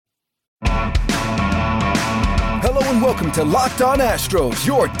Hello and welcome to Locked On Astros,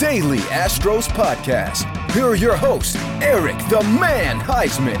 your daily Astros podcast. Here are your hosts, Eric the Man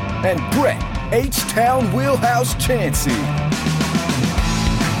Heisman and Brett H-Town Wheelhouse Chansey.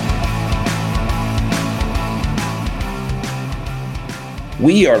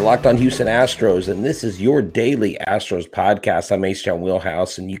 We are Locked On Houston Astros, and this is your daily Astros podcast. I'm H-Town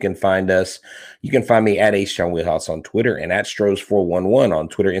Wheelhouse, and you can find me at H-Town Wheelhouse on Twitter and at Stros411 on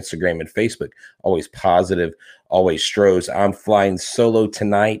Twitter, Instagram, and Facebook. Always positive, always Stros. I'm flying solo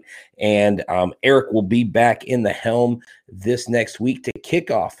tonight, and Eric will be back in the helm this next week to kick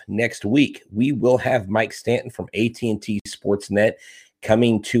off next week. We will have Mike Stanton from AT&T Sportsnet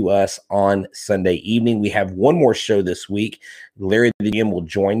coming to us on Sunday evening. We have one more show this week. Larry the GM will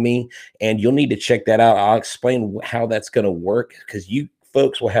join me, and you'll need to check that out. I'll explain how that's going to work because you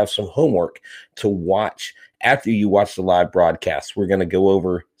folks will have some homework to watch after you watch the live broadcast. We're going to go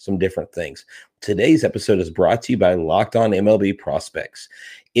over some different things. Today's episode is brought to you by Locked On MLB Prospects.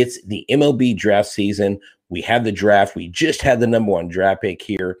 It's the MLB draft season. We have the draft. We just had the number one draft pick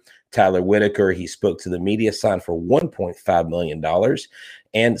here, Tyler Whitaker. He spoke to the media, signed for $1.5 million.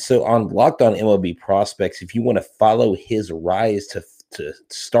 And so on Locked On MLB Prospects, if you want to follow his rise to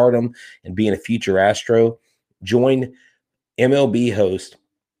stardom and being a future Astro, join MLB host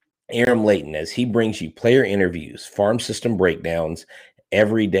Aram Layton as he brings you player interviews, farm system breakdowns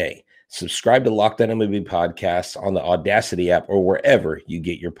every day. Subscribe to Locked On MLB Podcasts on the Audacity app or wherever you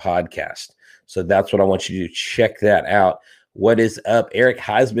get your podcast. So that's what I want you to check that out. What is up? Eric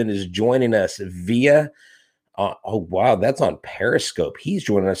Heisman is joining us via, oh, wow, that's on Periscope. He's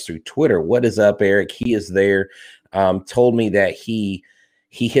joining us through Twitter. What is up, Eric? He is there. Told me that he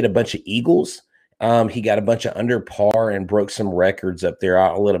hit a bunch of eagles. He got a bunch of under par and broke some records up there.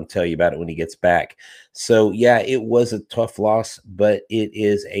 I'll let him tell you about it when he gets back. So, yeah, it was a tough loss, but it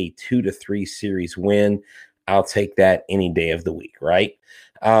is a 2-3 series win. I'll take that any day of the week, right?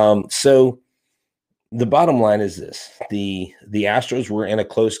 So the bottom line is this. The Astros were in a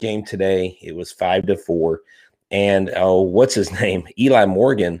close game today. It was 5-4. And what's his name? Eli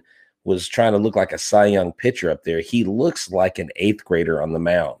Morgan was trying to look like a Cy Young pitcher up there. He looks like an eighth grader on the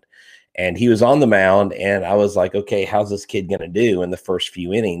mound. And he was on the mound, and I was like, okay, how's this kid going to do in the first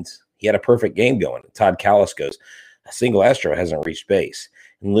few innings? He had a perfect game going. Todd Kalas goes, a single Astro hasn't reached base.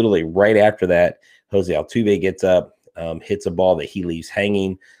 And literally right after that, Jose Altuve gets up, hits a ball that he leaves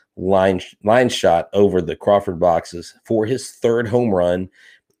hanging, line shot over the Crawford boxes for his third home run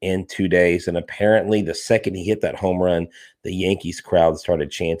in 2 days. And apparently the second he hit that home run, the Yankees crowd started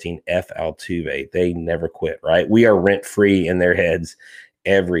chanting F Altuve. They never quit, right? We are rent-free in their heads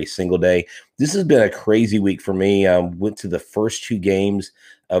every single day. This has been a crazy week for me. Went to the first two games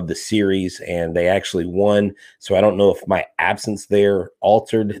of the series, and they actually won. So I don't know if my absence there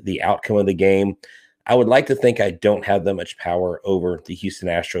altered the outcome of the game. I would like to think I don't have that much power over the Houston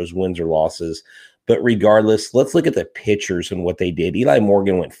Astros wins or losses. But regardless, let's look at the pitchers and what they did. Eli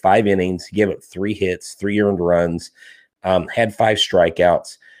Morgan went 5 innings, gave up 3 hits, 3 earned runs, had 5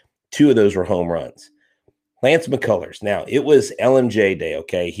 strikeouts. 2 of those were home runs. Lance McCullers. Now, it was LMJ day,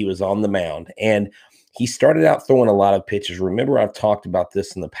 okay? He was on the mound, and he started out throwing a lot of pitches. Remember, I've talked about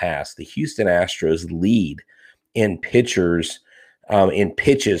this in the past. The Houston Astros lead in pitches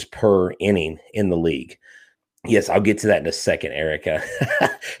per inning in the league. Yes, I'll get to that in a second, Eric.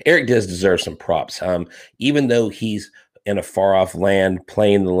 Eric does deserve some props. Even though he's in a far-off land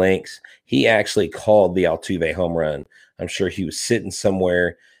playing the links, he actually called the Altuve home run. I'm sure he was sitting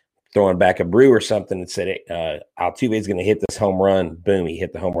somewhere throwing back a brew or something and said, Altuve is going to hit this home run. Boom, he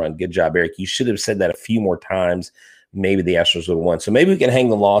hit the home run. Good job, Eric. You should have said that a few more times. Maybe the Astros would have won. So maybe we can hang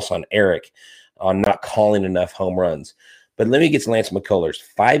the loss on Eric on not calling enough home runs. But let me get to Lance McCullers.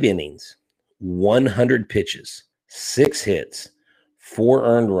 5 innings, 100 pitches, 6 hits, 4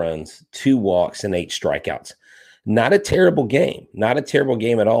 earned runs, 2 walks, and 8 strikeouts. Not a terrible game. Not a terrible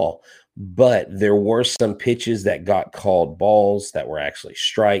game at all. But there were some pitches that got called balls that were actually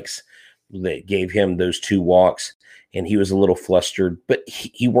strikes that gave him those 2 walks, and he was a little flustered, but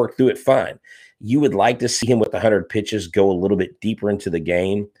he worked through it fine. You would like to see him with 100 pitches go a little bit deeper into the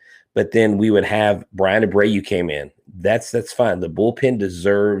game, but then we would have Bryan Abreu came in. That's fine. The bullpen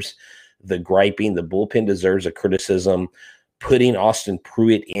deserves the griping. The bullpen deserves a criticism. Putting Austin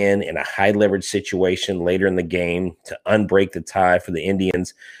Pruitt in a high-leverage situation later in the game to unbreak the tie for the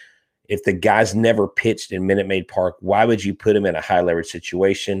Indians. If the guy's never pitched in Minute Maid Park, why would you put him in a high-leverage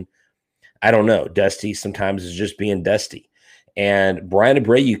situation? I don't know. Dusty sometimes is just being Dusty. And Bryan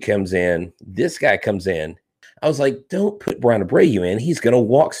Abreu comes in. This guy comes in. I was like, don't put Bryan Abreu in. He's going to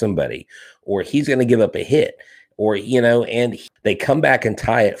walk somebody, or he's going to give up a hit, or, and they come back and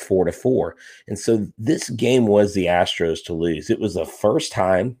tie it 4-4. And so this game was the Astros to lose. It was the first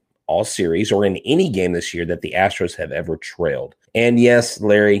time all series or in any game this year that the Astros have ever trailed. And yes,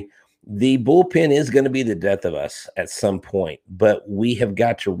 Larry, the bullpen is going to be the death of us at some point, but we have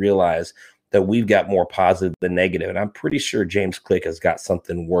got to realize that we've got more positive than negative. And I'm pretty sure James Click has got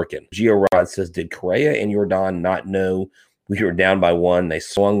something working. Gio Rod says, did Correa and Yordan not know we were down by 1? They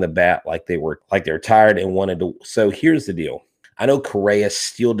swung the bat like they were tired and wanted to. So here's the deal. I know Correa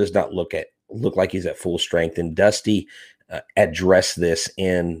still does not look like he's at full strength, and Dusty addressed this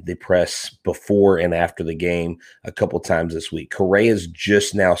in the press before and after the game a couple times this week. Correa is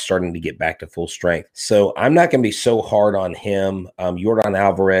just now starting to get back to full strength. So I'm not going to be so hard on him. Yordan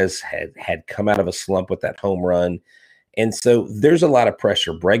Alvarez had come out of a slump with that home run. And so there's a lot of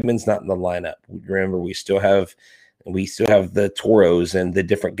pressure. Bregman's not in the lineup. Remember, we still have the Toros and the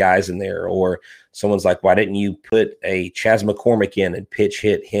different guys in there. Or someone's like, why didn't you put a Chas McCormick in and pitch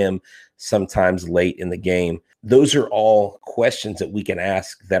hit him sometimes late in the game? Those are all questions that we can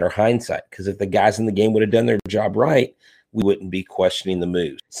ask that are hindsight, because if the guys in the game would have done their job right, we wouldn't be questioning the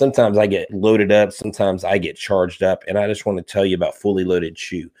moves. Sometimes I get loaded up. Sometimes I get charged up. And I just want to tell you about Fully Loaded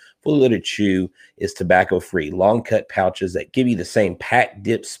Chew. Fully Loaded Chew is tobacco-free, long-cut pouches that give you the same pack,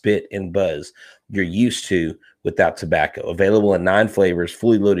 dip, spit, and buzz you're used to without tobacco. Available in 9 flavors,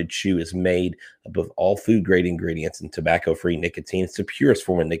 Fully Loaded Chew is made up of all food-grade ingredients and tobacco-free nicotine. It's the purest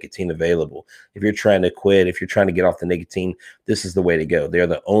form of nicotine available. If you're trying to quit, if you're trying to get off the nicotine, this is the way to go. They're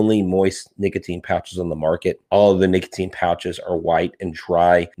the only moist nicotine pouches on the market. All of the nicotine pouches are white and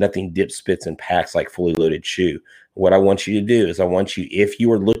dry. Nothing dips, spits, and packs like Fully Loaded Chew. What I want you to do is if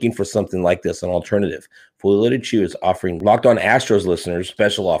you are looking for something like this, an alternative, Fully Loaded Chew is offering Locked On Astros listeners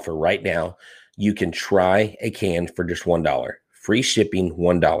special offer right now. You can try a can for just $1. Free shipping,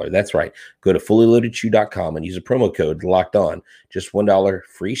 $1. That's right. Go to fullyloadedchew.com and use a promo code Locked On. Just $1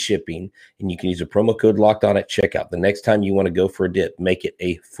 free shipping, and you can use a promo code Locked On at checkout. The next time you want to go for a dip, make it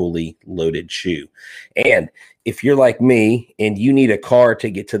a Fully Loaded Chew. And if you're like me and you need a car to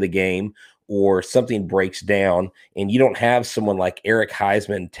get to the game, or something breaks down and you don't have someone like Eric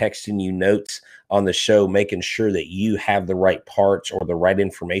Heisman texting you notes on the show, making sure that you have the right parts or the right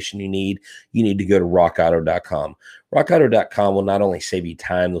information you need to go to rockauto.com. RockAuto.com will not only save you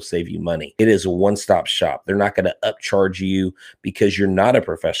time, they'll save you money. It is a one-stop shop. They're not going to upcharge you because you're not a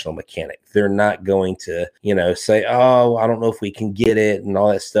professional mechanic. They're not going to, say, oh, I don't know if we can get it and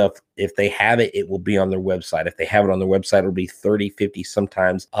all that stuff. If they have it, it will be on their website. If they have it on their website, it'll be 30, 50,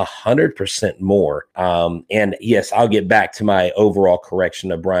 sometimes 100% more. And yes, I'll get back to my overall correction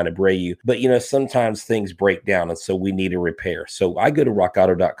of Brian Abreu, but sometimes things break down, and so we need a repair. So I go to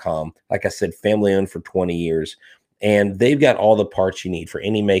rockauto.com. Like I said, family owned for 20 years. And they've got all the parts you need for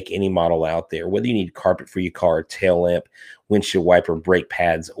any make, any model out there. Whether you need carpet for your car, tail lamp, windshield wiper, brake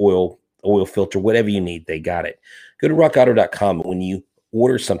pads, oil filter, whatever you need, they got it. Go to rockauto.com. When you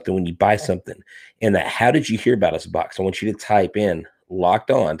order something, when you buy something, and that how did you hear about us box, I want you to type in Locked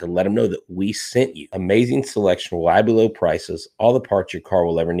On to let them know that we sent you. Amazing selection, reliably low prices, all the parts your car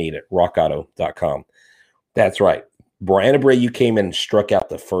will ever need at rockauto.com. That's right. Brian Abreu came in and struck out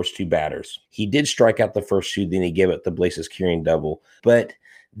the first 2 batters. He did strike out the first 2, then he gave up the Blases Curing double. But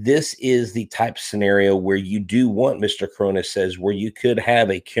this is the type of scenario where you do want, Mr. Corona says, where you could have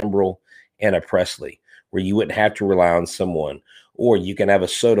a Kimbrel and a Presley, where you wouldn't have to rely on someone. Or you can have a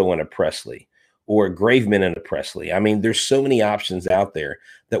Soto and a Presley, or a Graveman and a Presley. I mean, there's so many options out there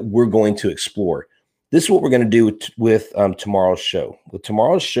that we're going to explore. This is what we're going to do with tomorrow's show. With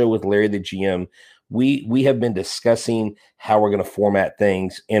tomorrow's show with Larry the GM, we have been discussing how we're going to format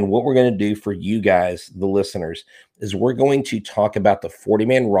things. And what we're going to do for you guys, the listeners, is we're going to talk about the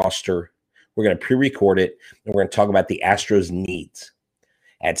 40-man roster. We're going to pre-record it, and we're going to talk about the Astros needs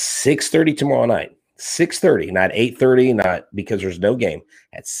at 6:30 tomorrow night. 6:30, not 8:30, not because there's no game.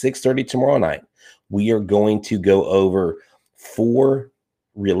 At 6:30 tomorrow night, we are going to go over 4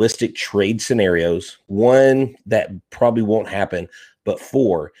 realistic trade scenarios, one that probably won't happen, but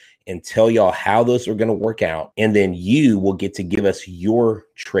 4, and tell y'all how those are going to work out. And then you will get to give us your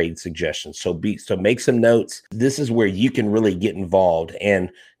trade suggestions. So make some notes. This is where you can really get involved,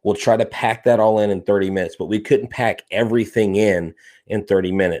 and we'll try to pack that all in 30 minutes, but we couldn't pack everything in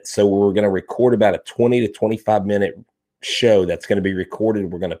 30 minutes. So we're going to record about a 20 to 25 minute show that's going to be recorded.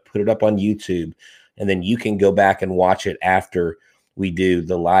 We're going to put it up on YouTube, and then you can go back and watch it after we do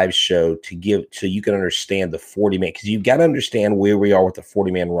the live show so you can understand the 40-man, because you've got to understand where we are with the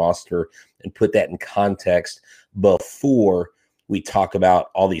 40-man roster and put that in context before we talk about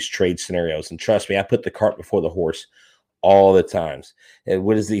all these trade scenarios. And trust me, I put the cart before the horse all the times. And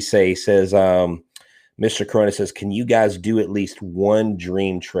what does he say? He says, Mr. Corona says, can you guys do at least one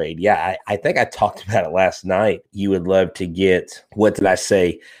dream trade? Yeah, I think I talked about it last night. You would love to get, what did I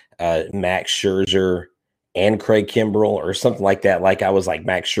say? Max Scherzer and Craig Kimbrell or something like that. Like I was like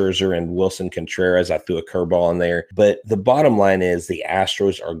Max Scherzer and Wilson Contreras. I threw a curveball in there. But the bottom line is the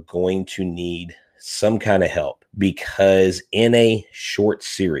Astros are going to need some kind of help because in a short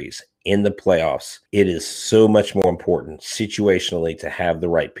series, in the playoffs, it is so much more important situationally to have the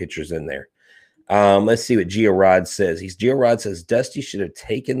right pitchers in there. Let's see what Gio Rod says. Gio Rod says Dusty should have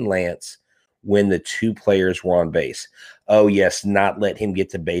taken Lance when the two players were on base. Oh, yes, not let him get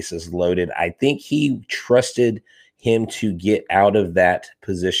to bases loaded. I think he trusted him to get out of that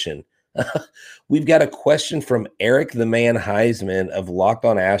position. We've got a question from Eric the Man Heisman of Locked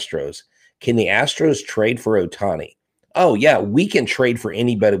On Astros. Can the Astros trade for Ohtani? Oh, yeah, we can trade for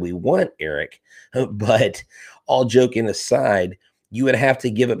anybody we want, Eric. But all joking aside, you would have to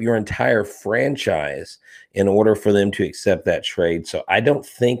give up your entire franchise in order for them to accept that trade. So I don't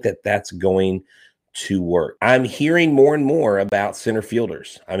think that that's going to work. I'm hearing more and more about center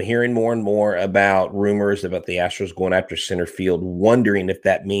fielders. I'm hearing more and more about rumors about the Astros going after center field, wondering if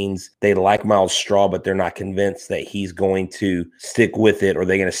that means they like Miles Straw, but they're not convinced that he's going to stick with it or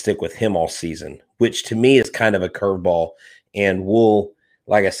they're going to stick with him all season, which to me is kind of a curveball. And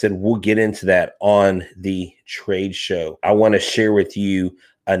like I said, we'll get into that on the trade show. I want to share with you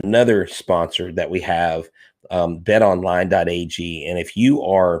another sponsor that we have, betonline.ag. And if you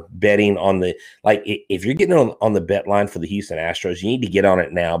are betting on if you're getting on the bet line for the Houston Astros, you need to get on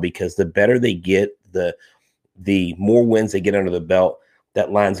it now because the better they get, the more wins they get under the belt,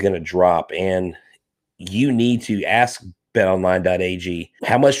 that line's going to drop. And you need to ask betonline.ag,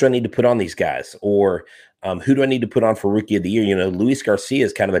 how much do I need to put on these guys? Or who do I need to put on for Rookie of the Year? You know, Luis Garcia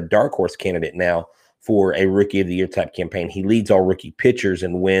is kind of a dark horse candidate now for a Rookie of the Year type campaign. He leads all rookie pitchers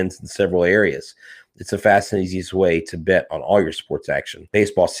and wins in several areas. It's the fast and easiest way to bet on all your sports action.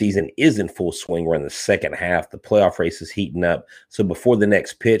 Baseball season is in full swing. We're in the second half. The playoff race is heating up. So before the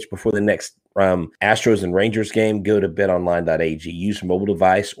next pitch, before the next Astros and Rangers game, go to betonline.ag. Use your mobile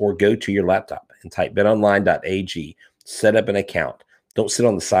device or go to your laptop and type betonline.ag. Set up an account. Don't sit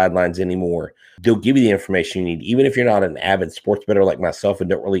on the sidelines anymore. They'll give you the information you need. Even if you're not an avid sports bettor like myself and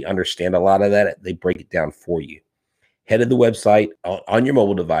don't really understand a lot of that, they break it down for you. Head to the website on your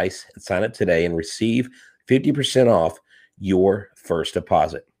mobile device and sign up today and receive 50% off your first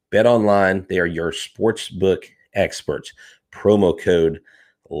deposit. Bet Online, they are your sportsbook experts. Promo code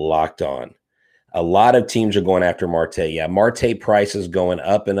Locked On. A lot of teams are going after Marte. Yeah, Marte price is going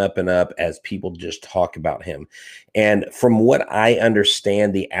up and up and up as people just talk about him. And from what I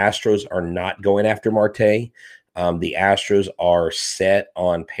understand, the Astros are not going after Marte. The Astros are set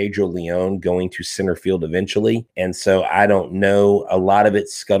on Pedro Leon going to center field eventually. And so I don't know. A lot of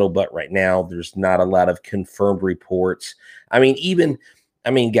it's scuttlebutt right now. There's not a lot of confirmed reports.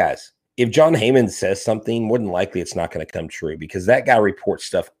 Guys, if John Heyman says something, more than likely it's not going to come true because that guy reports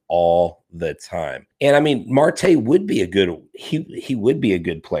stuff all the time. And Marte would be he would be a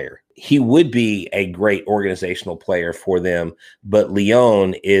good player. He would be a great organizational player for them, but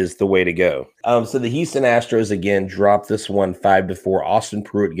Leon is the way to go. So the Houston Astros again dropped this one 5-4. Austin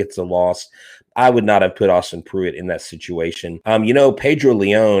Pruitt gets a loss. I would not have put Austin Pruitt in that situation. Pedro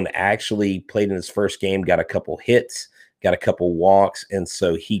Leon actually played in his first game, got a couple hits, got a couple walks, and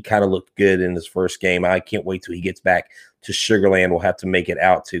so he kind of looked good in his first game. I can't wait till he gets back to Sugar Land. We'll have to make it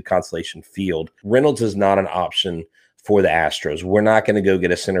out to Constellation Field. Reynolds is not an option for the Astros. We're not going to go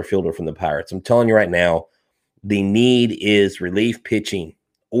get a center fielder from the Pirates. I'm telling you right now, the need is relief pitching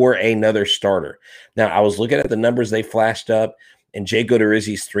or another starter. Now, I was looking at the numbers they flashed up, and Jake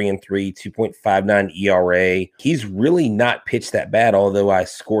Odorizzi's 3-3, 2.59 ERA. He's really not pitched that bad, although I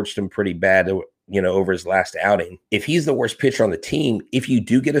scorched him pretty bad over his last outing. If he's the worst pitcher on the team, if you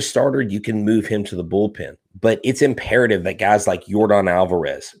do get a starter, you can move him to the bullpen. But it's imperative that guys like Yordan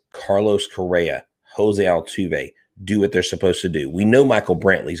Alvarez, Carlos Correa, Jose Altuve do what they're supposed to do. We know Michael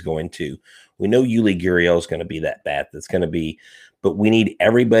Brantley's going to. We know Yuli Gurriel is going to be that bat that's going to be. But we need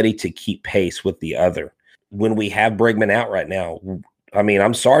everybody to keep pace with the other. When we have Bregman out right now,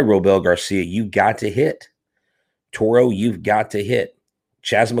 I'm sorry, Robel Garcia, you've got to hit. Toro, you've got to hit.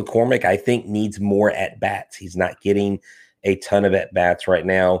 Chas McCormick, I think, needs more at-bats. He's not getting a ton of at-bats right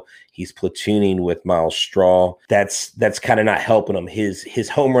now. He's platooning with Miles Straw. That's kind of not helping him. His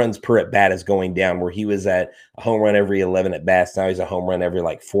home runs per at-bat is going down, where he was at a home run every 11 at-bats. Now he's a home run every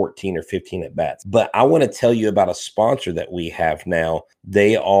 14 or 15 at-bats. But I want to tell you about a sponsor that we have now.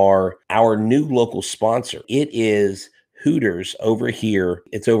 They are our new local sponsor. It is Hooters over here.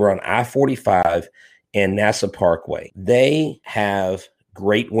 It's over on I-45 and NASA Parkway. They have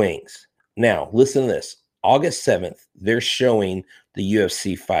great wings. Now, listen to this. August 7th, they're showing the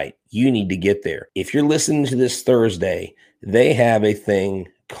UFC fight. You need to get there. If you're listening to this Thursday, they have a thing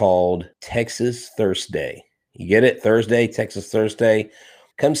called Texas Thursday. You get it? Thursday, Texas Thursday.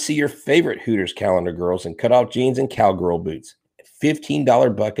 Come see your favorite Hooters calendar girls in cutoff jeans and cowgirl boots,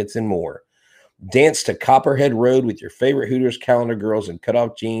 $15 buckets and more. Dance to Copperhead Road with your favorite Hooters calendar girls in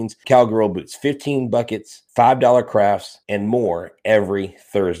cutoff jeans, cowgirl boots, 15 buckets, $5 crafts, and more every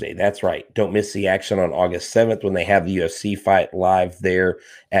Thursday. That's right. Don't miss the action on August 7th when they have the UFC fight live there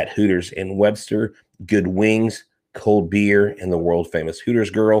at Hooters in Webster. Good wings, cold beer, and the world famous Hooters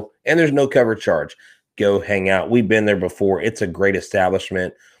girl. And there's no cover charge. Go hang out. We've been there before. It's a great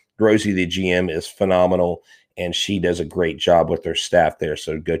establishment. Rosie, the GM, is phenomenal, and she does a great job with their staff there.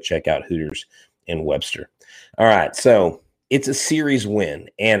 So go check out Hooters in Webster. All right. So it's a series win,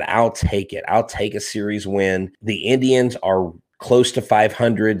 and I'll take it. I'll take a series win. The Indians are close to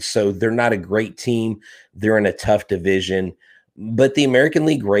 500, so they're not a great team. They're in a tough division, but the American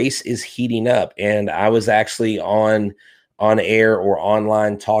League race is heating up. And I was actually on air or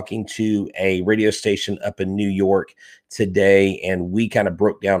online talking to a radio station up in New York today, and we kind of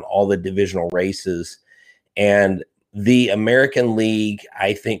broke down all the divisional races. And the American League,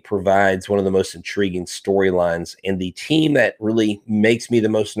 I think, provides one of the most intriguing storylines. And the team that really makes me the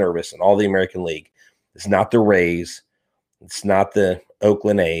most nervous in all the American League is not the Rays. It's not the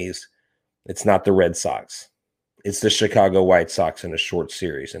Oakland A's. It's not the Red Sox. It's the Chicago White Sox in a short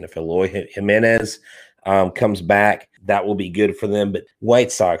series. And if Eloy Jimenez comes back, that will be good for them. But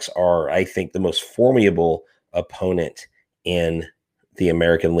White Sox are, I think, the most formidable opponent in the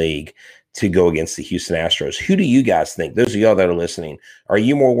American League to go against the Houston Astros. Who do you guys think? Those of y'all that are listening, are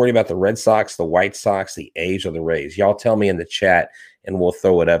you more worried about the Red Sox, the White Sox, the A's, or the Rays? Y'all tell me in the chat, and we'll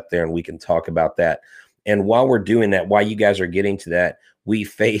throw it up there, and we can talk about that. And while we're doing that, while you guys are getting to that, we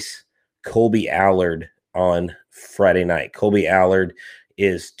face Colby Allard on Friday night. Colby Allard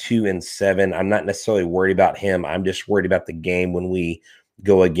is 2-7. I'm not necessarily worried about him. I'm just worried about the game when we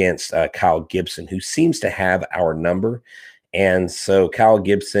go against Kyle Gibson, who seems to have our number. And so Kyle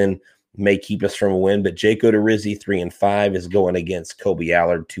Gibson may keep us from a win, but Jake Odorizzi, 3-5, is going against Colby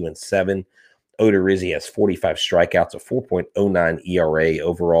Allard, 2-7. Odorizzi has 45 strikeouts, a 4.09 ERA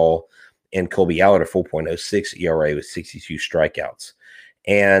overall, and Colby Allard, a 4.06 ERA with 62 strikeouts.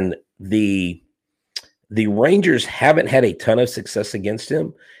 And the Rangers haven't had a ton of success against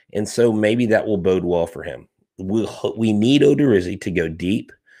him, and so maybe that will bode well for him. We need Odorizzi to go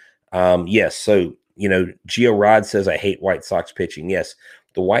deep. Yes, so, Gio Rod says, I hate White Sox pitching. Yes,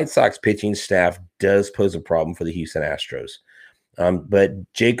 the White Sox pitching staff does pose a problem for the Houston Astros.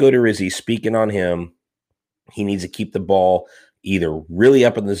 But Jake Odorizzi, speaking on him, he needs to keep the ball either really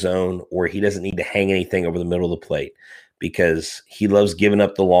up in the zone or he doesn't need to hang anything over the middle of the plate because he loves giving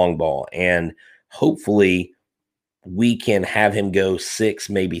up the long ball. And hopefully we can have him go 6,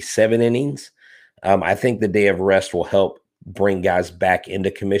 maybe 7 innings. I think the day of rest will help bring guys back into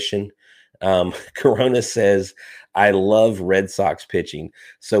commission. Corona says, I love Red Sox pitching.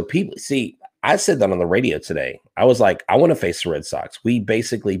 So people see, I said that on the radio today. I was like, I want to face the Red Sox. We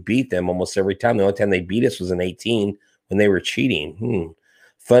basically beat them almost every time. The only time they beat us was in 18 when they were cheating.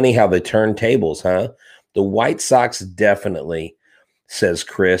 Funny how they turn tables, huh? The White Sox definitely, says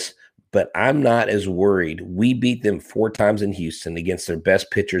Chris, but I'm not as worried. We beat them 4 times in Houston against their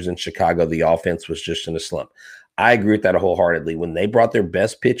best pitchers in Chicago. The offense was just in a slump. I agree with that wholeheartedly. When they brought their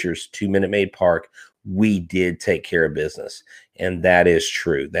best pitchers to Minute Maid Park, we did take care of business. And that is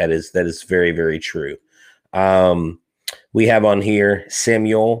true. That is very, very true. We have on here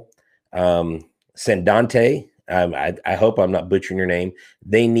Samuel Sandante. I hope I'm not butchering your name.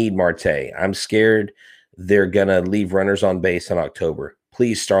 They need Marte. I'm scared they're going to leave runners on base in October.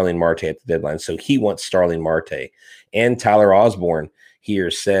 Please, Starling Marte at the deadline. So he wants Starling Marte. And Tyler Osborne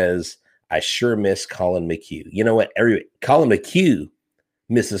here says, I sure miss Colin McHugh. You know what? Colin McHugh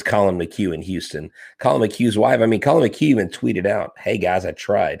misses Colin McHugh in Houston. Colin McHugh's wife. Colin McHugh even tweeted out, hey, guys, I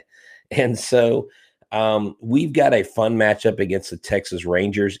tried. And so we've got a fun matchup against the Texas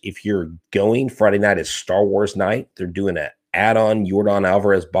Rangers. If you're going, Friday night is Star Wars night. They're doing an add-on Yordan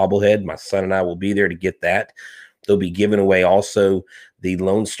Alvarez bobblehead. My son and I will be there to get that. They'll be giving away also the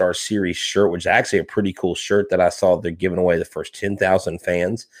Lone Star Series shirt, which is actually a pretty cool shirt that I saw. They're giving away the first 10,000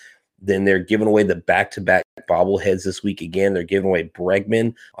 fans. Then they're giving away the back-to-back bobbleheads this week again. They're giving away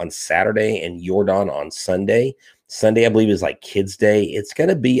Bregman on Saturday and Yordan on Sunday. Sunday, I believe, is like Kids Day. It's going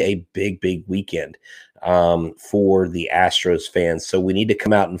to be a big, big weekend for the Astros fans. So we need to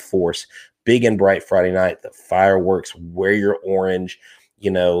come out in force. Big and bright Friday night. The fireworks, wear your orange,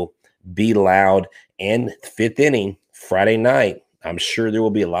 be loud. And 5th inning, Friday night, I'm sure there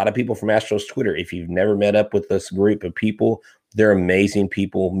will be a lot of people from Astros Twitter. If you've never met up with this group of people, they're amazing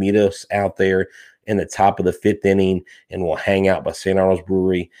people. Meet us out there in the top of the 5th inning, and we'll hang out by St. Arnold's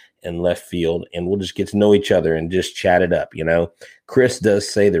Brewery in left field, and we'll just get to know each other and just chat it up. Chris does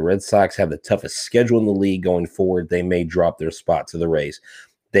say the Red Sox have the toughest schedule in the league going forward. They may drop their spot to the Rays.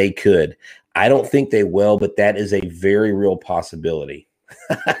 They could. I don't think they will, but that is a very real possibility.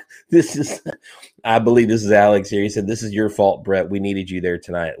 I believe this is Alex here. He said, "This is your fault, Brett. We needed you there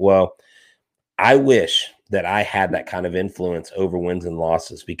tonight." Well, I wish that I had that kind of influence over wins and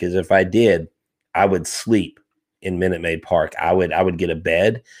losses, because if I did, I would sleep in Minute Maid Park. I would get a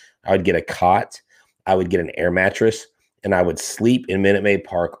bed, I would get a cot, I would get an air mattress, and I would sleep in Minute Maid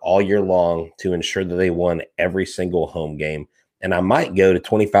Park all year long to ensure that they won every single home game. And I might go to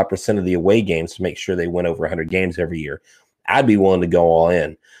 25% of the away games to make sure they win over 100 games every year. I'd be willing to go all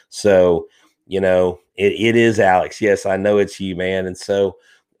in. So, it is Alex. Yes, I know it's you, man. And so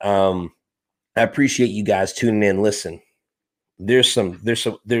I appreciate you guys tuning in. Listen, there's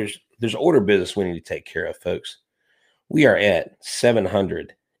order business we need to take care of, folks. We are at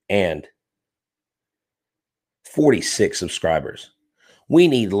 746 subscribers. We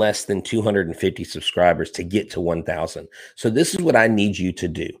need less than 250 subscribers to get to 1,000. So this is what I need you to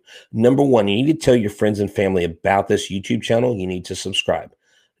do. Number one, you need to tell your friends and family about this YouTube channel. You need to subscribe.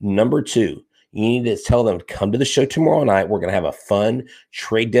 Number two, you need to tell them to come to the show tomorrow night. We're going to have a fun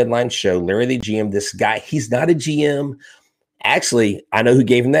trade deadline show. Larry the GM, this guy, he's not a GM. Actually, I know who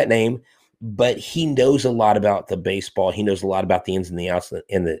gave him that name, but he knows a lot about the baseball. He knows a lot about the ins and the outs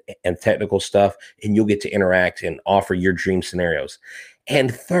and technical stuff, and you'll get to interact and offer your dream scenarios.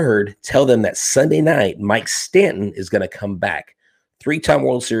 And third, tell them that Sunday night, Mike Stanton is going to come back. 3-time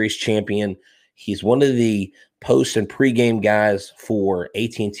World Series champion. He's one of the post and pregame guys for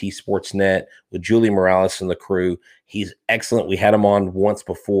AT&T Sportsnet with Julie Morales and the crew. He's excellent. We had him on once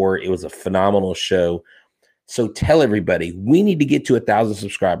before. It was a phenomenal show. So tell everybody, we need to get to 1,000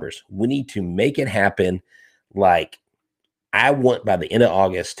 subscribers. We need to make it happen. Like, I want by the end of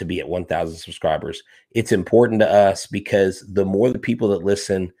August to be at 1,000 subscribers. It's important to us because the more the people that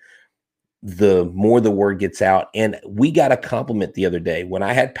listen, the more the word gets out. And we got a compliment the other day when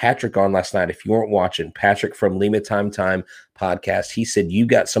I had Patrick on last night. If you weren't watching, Patrick from Lima Time podcast, he said, you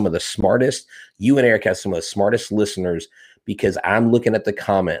got some of the smartest, you and Eric have some of the smartest listeners, because I'm looking at the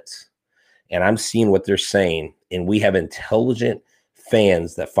comments and I'm seeing what they're saying. And we have intelligent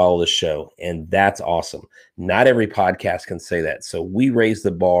fans that follow the show. And that's awesome. Not every podcast can say that. So we raise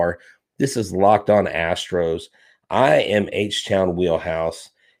the bar. This is Locked On Astros. I am H-Town Wheelhouse.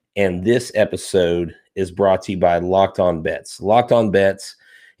 And this episode is brought to you by Locked On Bets. Locked On Bets,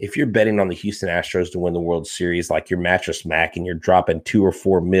 if you're betting on the Houston Astros to win the World Series, like your Mattress Mac, and you're dropping $2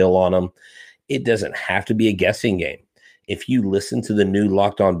 or $4 million on them, it doesn't have to be a guessing game. If you listen to the new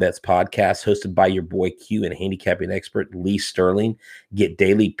Locked On Bets podcast hosted by your boy Q and handicapping expert Lee Sterling, get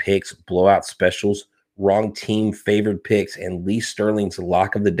daily picks, blowout specials, wrong team favored picks, and Lee Sterling's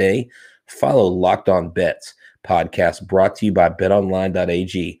lock of the day, follow Locked On Bets podcast, brought to you by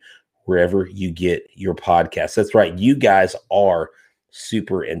betonline.ag, wherever you get your podcasts. That's right. You guys are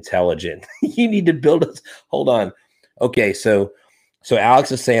super intelligent. You need to build us. Hold on. Okay. So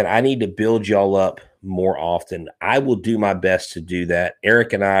Alex is saying I need to build y'all up more often. I will do my best to do that.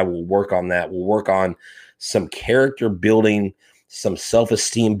 Eric and I will work on that. We'll work on some character building, some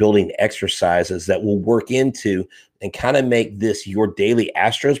self-esteem building exercises that we'll work into and kind of make this your daily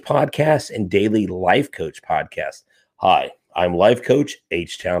Astros podcast and daily life coach podcast. Hi, I'm life coach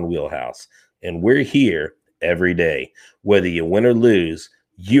H-Town Wheelhouse, and we're here every day. Whether you win or lose,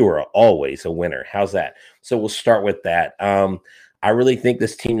 you are always a winner. How's that? So we'll start with that. I really think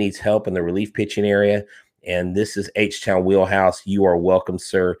this team needs help in the relief pitching area, and this is H-Town Wheelhouse. You are welcome,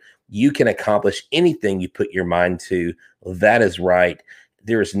 sir. You can accomplish anything you put your mind to. That is right.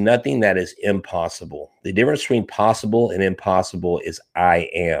 There is nothing that is impossible. The difference between possible and impossible is I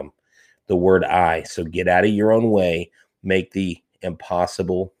am, the word I. So get out of your own way. Make the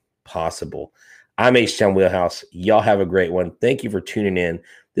impossible possible. I'm H-Town Wheelhouse. Y'all have a great one. Thank you for tuning in.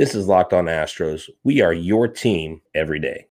 This is Locked On Astros. We are your team every day.